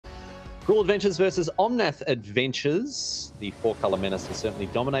Gruul Adventures versus Omnath Adventures. The four-color menace has certainly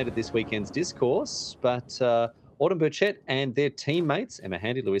dominated this weekend's discourse, but Autumn Burchett and their teammates, Emma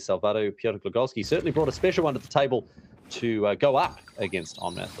Handy, Luis Salvato, Piotr Glogowski, certainly brought a special one to the table to go up against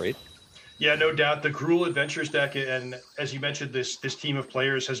Omnath, Reed. Yeah, no doubt. The Gruul Adventures deck, and as you mentioned, this team of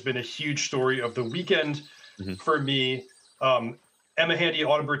players has been a huge story of the weekend for me. Emma Handy,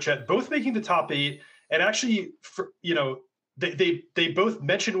 Autumn Burchett, both making the top 8, and actually, they both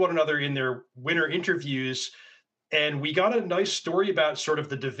mentioned one another in their winner interviews, and we got a nice story about sort of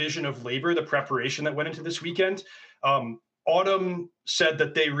the division of labor, the preparation that went into this weekend. Autumn said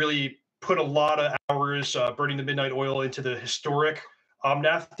that they really put a lot of hours burning the midnight oil into the historic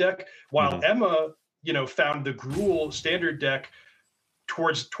Omnath deck, while Emma, found the Gruul standard deck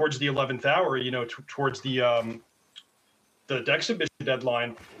towards the 11th hour, towards the deck submission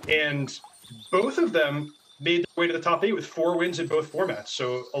deadline, and both of them made their way to the top 8 with 4 wins in both formats.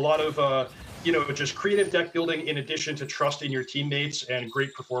 So a lot of just creative deck building in addition to trust in your teammates and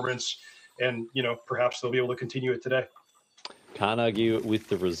great performance, and perhaps they'll be able to continue it today. Can't argue with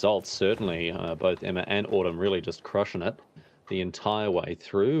the results, certainly. Both Emma and Autumn really just crushing it the entire way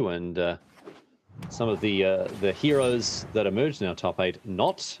through, and some of the heroes that emerged in our top 8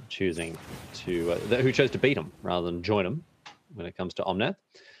 not choosing to, who chose to beat them rather than join them when it comes to Omnath.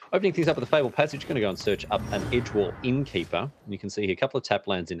 Opening things up with the Fabled Passage, going to go and search up an Edgewall Innkeeper. And you can see here a couple of tap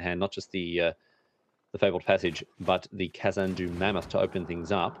lands in hand, not just the Fabled Passage, but the Kazandu Mammoth to open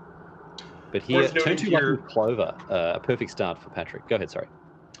things up. But here, turn 2 Lucky Clover, a perfect start for Patrick. Go ahead, sorry.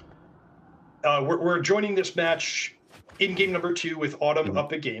 We're joining this match in game number 2 with Autumn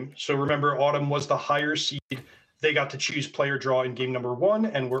up a game. So remember, Autumn was the higher seed. They got to choose player draw in game number 1,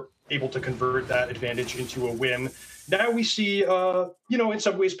 and were able to convert that advantage into a win. Now we see, in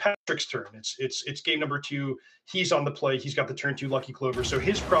some ways, Patrick's turn. It's game number 2. He's on the play. He's got the turn 2 Lucky Clover. So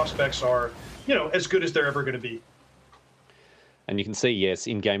his prospects are, as good as they're ever going to be. And you can see, yes,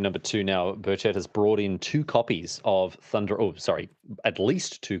 in game number 2 now, Burchett has brought in 2 copies of at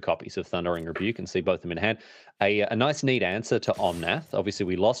least 2 copies of Thundering Rebuke, and see both of them in hand. A nice, neat answer to Omnath. Obviously,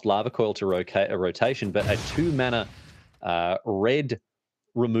 we lost Lava Coil to rotation, but a 2-mana red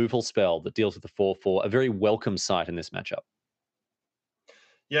removal spell that deals with the 4/4, a very welcome sight in this matchup.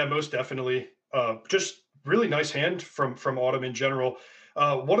 Yeah, most definitely. Just really nice hand from Autumn in general.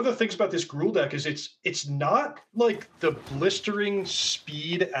 One of the things about this Gruul deck is it's not like the blistering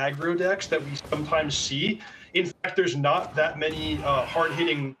speed aggro decks that we sometimes see. In fact, there's not that many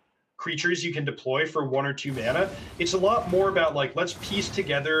hard-hitting creatures you can deploy for 1 or 2 mana. It's a lot more about, like, let's piece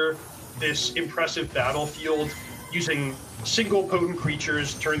together this impressive battlefield using single potent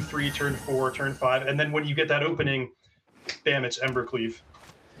creatures, turn 3, turn 4, turn 5, and then when you get that opening, bam, it's Embercleave.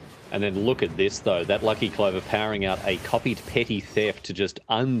 And then look at this, though. That Lucky Clover powering out a copied Petty Theft to just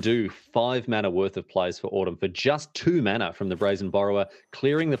undo 5 mana worth of plays for Autumn for just 2 mana from the Brazen Borrower,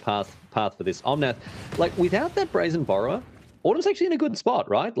 clearing the path for this Omnath. Like, without that Brazen Borrower, Autumn's actually in a good spot,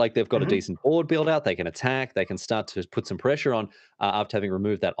 right? Like, they've got a decent board build out. They can attack. They can start to put some pressure on after having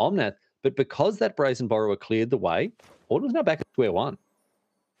removed that Omnath. But because that Brazen Borrower cleared the way, Autumn's now back at square one.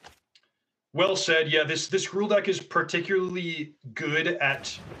 Well said. Yeah, this Gruul deck is particularly good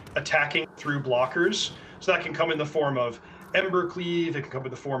at attacking through blockers. So that can come in the form of Embercleave, it can come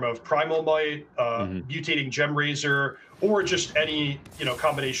in the form of Primal Might, Mutating Gemrazor, or just any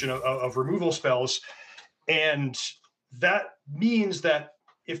combination of removal spells. And that means that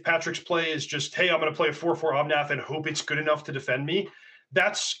if Patrick's play is just, hey, I'm going to play a 4/4 Omnath and hope it's good enough to defend me,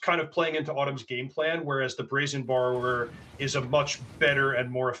 that's kind of playing into Autumn's game plan, whereas the Brazen Borrower is a much better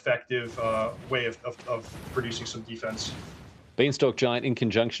and more effective way of producing some defense. Beanstalk Giant in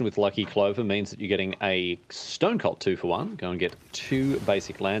conjunction with Lucky Clover means that you're getting a Stone Cult 2-for-1. Go and get 2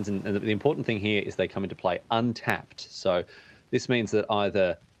 basic lands. And the important thing here is they come into play untapped. So this means that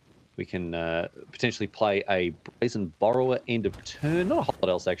either we can potentially play a Brazen Borrower end of turn. Not a whole lot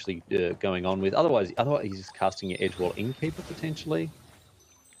else actually going on with. Otherwise he's just casting your Edgewall Innkeeper potentially.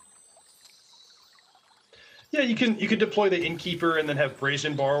 Yeah, you can deploy the Innkeeper and then have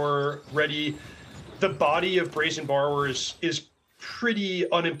Brazen Borrower ready. The body of Brazen Borrower is pretty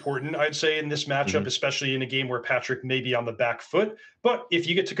unimportant, I'd say, in this matchup, especially in a game where Patrick may be on the back foot. But if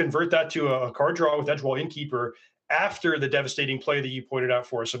you get to convert that to a card draw with Edgewall Innkeeper after the devastating play that you pointed out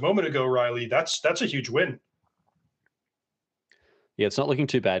for us a moment ago, Riley, that's a huge win. Yeah, it's not looking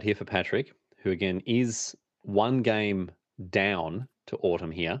too bad here for Patrick, who again is 1 game down to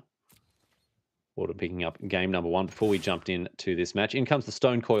Autumn here. Autumn picking up game number 1 before we jumped into this match. In comes the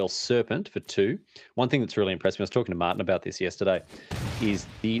Stone Coil Serpent for 2. One thing that's really impressed me, I was talking to Martin about this yesterday, is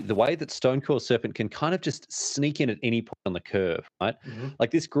the way that Stone Coil Serpent can kind of just sneak in at any point on the curve, right?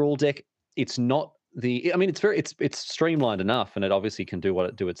 Like this Gruul deck, it's not I mean, it's streamlined enough, and it obviously can do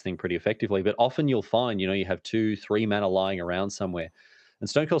its thing pretty effectively. But often you'll find, you have 2-3 mana lying around somewhere, and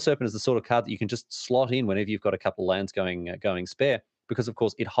Stone Coil Serpent is the sort of card that you can just slot in whenever you've got a couple lands going spare, because of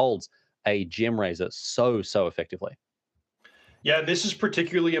course it holds a gem raiser so effectively. Yeah, this is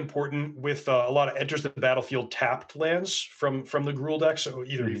particularly important with a lot of enters the battlefield tapped lands from the Gruul deck, so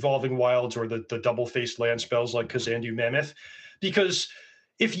either Evolving Wilds or the double-faced land spells like Kazandu Mammoth, because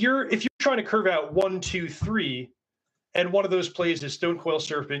if you're trying to curve out 1, 2, 3, and one of those plays is Stone Coil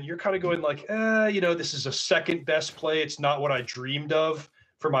Serpent, you're kind of going like, this is a second best play. It's not what I dreamed of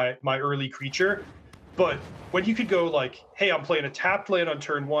for my early creature. But when you could go like, hey, I'm playing a tapped land on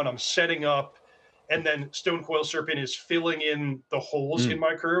turn 1, I'm setting up, and then Stone Coil Serpent is filling in the holes in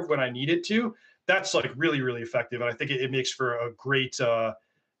my curve when I need it to, that's like really, really effective. And I think it makes for a great,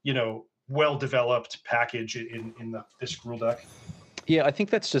 well-developed package in this Gruul deck. Yeah, I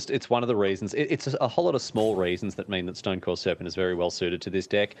think it's one of the reasons. It's a whole lot of small reasons that mean that Stone Coil Serpent is very well suited to this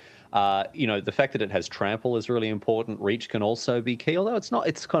deck. The fact that it has trample is really important. Reach can also be key, although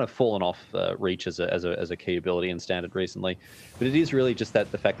it's kind of fallen off Reach as a key ability in Standard recently. But it is really just the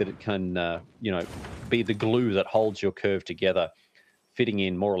fact that it can be the glue that holds your curve together, fitting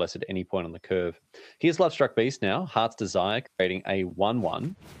in more or less at any point on the curve. Here's Lovestruck Beast now, Heart's Desire, creating a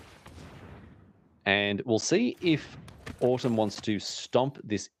 1/1. And we'll see if Autumn wants to stomp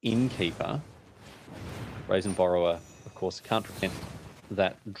this Innkeeper. Brazen Borrower, of course, can't prevent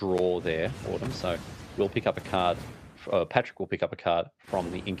that draw there, Autumn. So we'll pick up a card. Patrick will pick up a card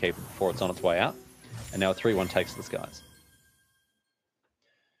from the Innkeeper before it's on its way out. And now a 3/1 takes the skies.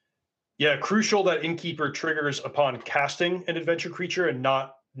 Yeah, crucial that Innkeeper triggers upon casting an adventure creature and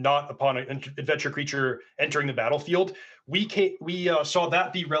not upon an adventure creature entering the battlefield. We saw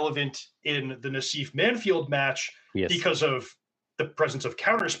that be relevant in the Nassif Manfield match because of the presence of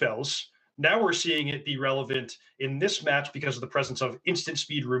counter spells. Now we're seeing it be relevant in this match because of the presence of instant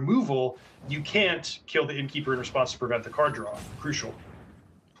speed removal. You can't kill the Innkeeper in response to prevent the card draw. Crucial.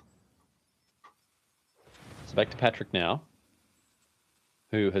 So back to Patrick now,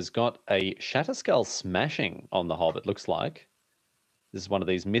 who has got a Shatterskull Smashing on the hob, it looks like. This is one of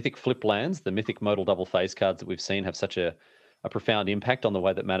these mythic flip lands. The mythic modal double face cards that we've seen have such a profound impact on the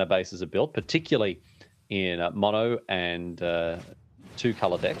way that mana bases are built, particularly in mono and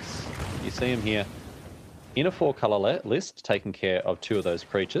 2-color decks. You see him here in a 4-color list, taking care of 2 of those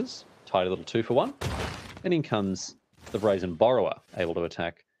creatures. Tidy little 2-for-1. And in comes the Brazen Borrower, able to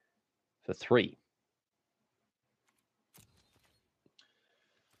attack for 3.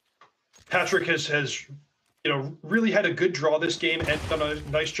 Patrick has really had a good draw this game and done a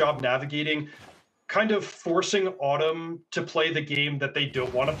nice job navigating, kind of forcing Autumn to play the game that they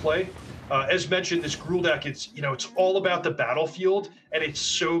don't want to play. As mentioned, this Gruul deck, it's all about the battlefield, and it's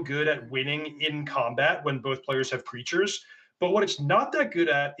so good at winning in combat when both players have creatures. But what it's not that good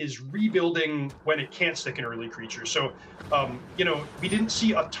at is rebuilding when it can't stick an early creature. So, we didn't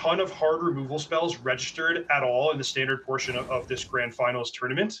see a ton of hard removal spells registered at all in the standard portion of this Grand Finals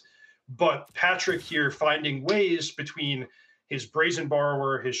tournament. But Patrick here finding ways between his Brazen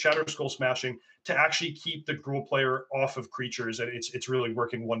Borrower, his Shatterskull Smashing, to actually keep the Gruul player off of creatures, and it's really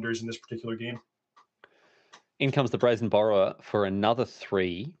working wonders in this particular game. In comes the Brazen Borrower for another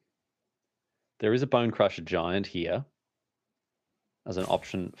 3. There is a Bone Crusher Giant here as an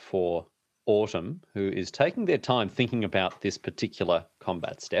option for Autumn, who is taking their time thinking about this particular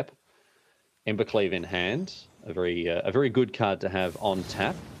combat step. Embercleave in hand, a very good card to have on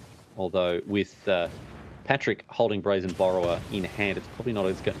tap. Although with Patrick holding Brazen Borrower in hand, it's probably not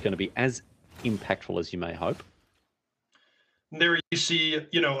going to be as impactful as you may hope. There you see,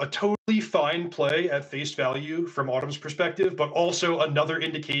 a totally fine play at face value from Autumn's perspective, but also another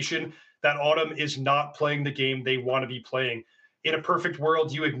indication that Autumn is not playing the game they want to be playing. In a perfect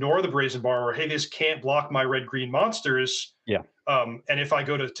world, you ignore the Brazen Borrower. Hey, this can't block my red-green monsters. Yeah. And if I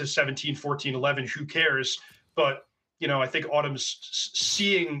go to 17, 14, 11, who cares? But, I think Autumn's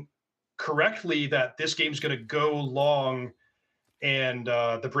seeing correctly that this game's going to go long, and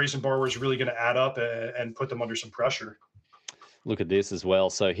the Brazen Borrower is really going to add up and put them under some pressure. Look at this as well.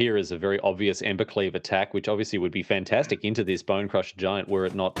 So here is a very obvious Embercleave attack, which obviously would be fantastic into this Bone Crusher Giant were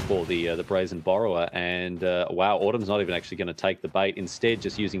it not for the Brazen Borrower. And wow, Autumn's not even actually going to take the bait. Instead,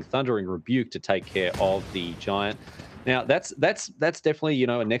 just using Thundering Rebuke to take care of the Giant. Now, that's definitely,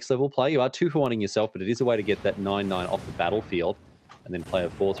 a next level play. You are 2-for-1ing yourself, but it is a way to get that 9/9 off the battlefield and then play a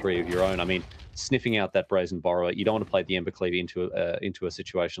 4/3 of your own. I mean, sniffing out that Brazen Borrower. You don't want to play the Embercleave into a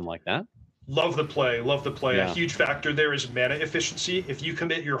situation like that. Love the play. Love the play. Yeah. A huge factor there is mana efficiency. If you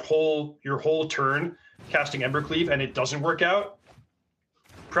commit your whole turn casting Embercleave and it doesn't work out,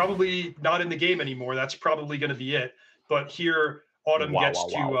 probably not in the game anymore. That's probably going to be it. But here, Autumn gets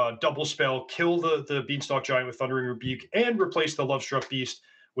to double spell, kill the Beanstalk Giant with Thundering Rebuke, and replace the Lovestruck Beast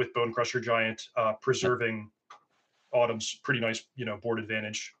with Bone Crusher Giant, preserving Autumn's pretty nice, board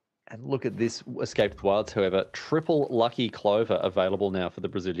advantage. And look at this Escaped Wilds, however. Triple Lucky Clover available now for the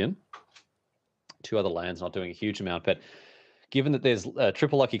Brazilian. 2 other lands, not doing a huge amount, but given that there's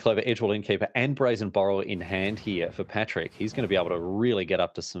Triple Lucky Clover, Edgewall Innkeeper, and Brazen Borrower in hand here for Patrick, he's going to be able to really get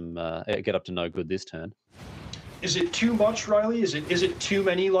up to no good this turn. Is it too much, Riley? Is it too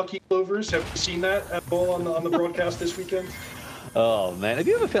many Lucky Clovers? Have you seen that at all on the broadcast this weekend? Oh man, have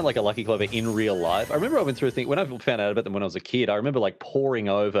you ever found like a Lucky Clover in real life? I remember I went through a thing when I found out about them when I was a kid. I remember like poring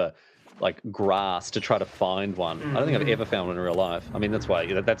like grass to try to find one. I don't think I've ever found one in real life. I mean, that's why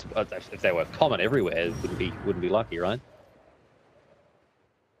if they were common everywhere, it wouldn't be lucky, right?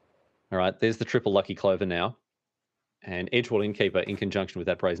 All right, there's the Triple Lucky Clover now. And Edgewall Innkeeper in conjunction with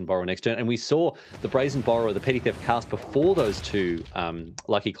that Brazen Borrower next turn. And we saw the Brazen Borrower, the Petty Theft cast before those 2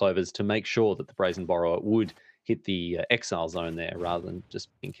 Lucky Clovers to make sure that the Brazen Borrower would hit the exile zone there rather than just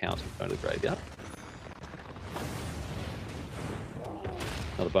being countered going to the graveyard.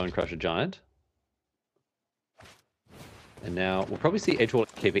 Another Bone Crusher Giant. And now we'll probably see Edgewall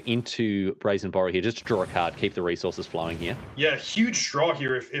Keeper into Brazen Borrower here, just to draw a card, keep the resources flowing here. Yeah, huge draw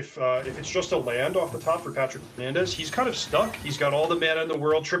here. If it's just a land off the top for Patrick Fernandes, he's kind of stuck. He's got all the mana in the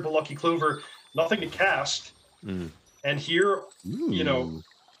world, Triple Lucky Clover, nothing to cast. And here,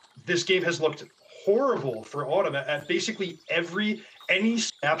 this game has looked horrible for Autumn at basically any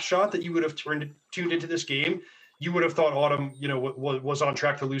snapshot that you would have tuned into this game. You would have thought Autumn, was on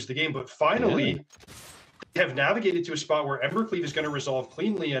track to lose the game, but finally. Have navigated to a spot where Embercleave is going to resolve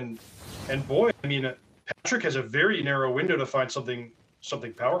cleanly, and boy, I mean, Patrick has a very narrow window to find something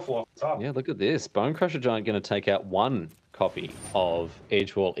powerful off the top. Yeah, look at this. Bone Crusher Giant going to take out 1 copy of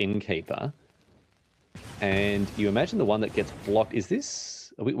Edgewall Innkeeper, and you imagine the one that gets blocked. Is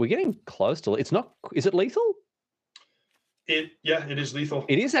this? We're getting close to. It's not. Is it lethal? It is lethal.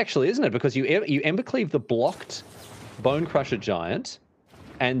 It is actually, isn't it? Because you Embercleave the blocked Bone Crusher Giant.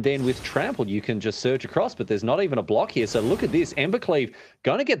 And then with Trample, you can just surge across, but there's not even a block here. So look at this. Embercleave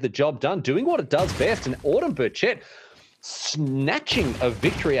going to get the job done, doing what it does best. And Autumn Burchett snatching a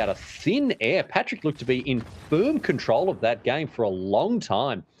victory out of thin air. Patrick looked to be in firm control of that game for a long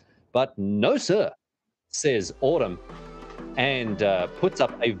time. But no, sir, says Autumn. And puts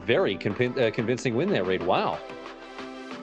up a very convincing win there, Reed. Wow.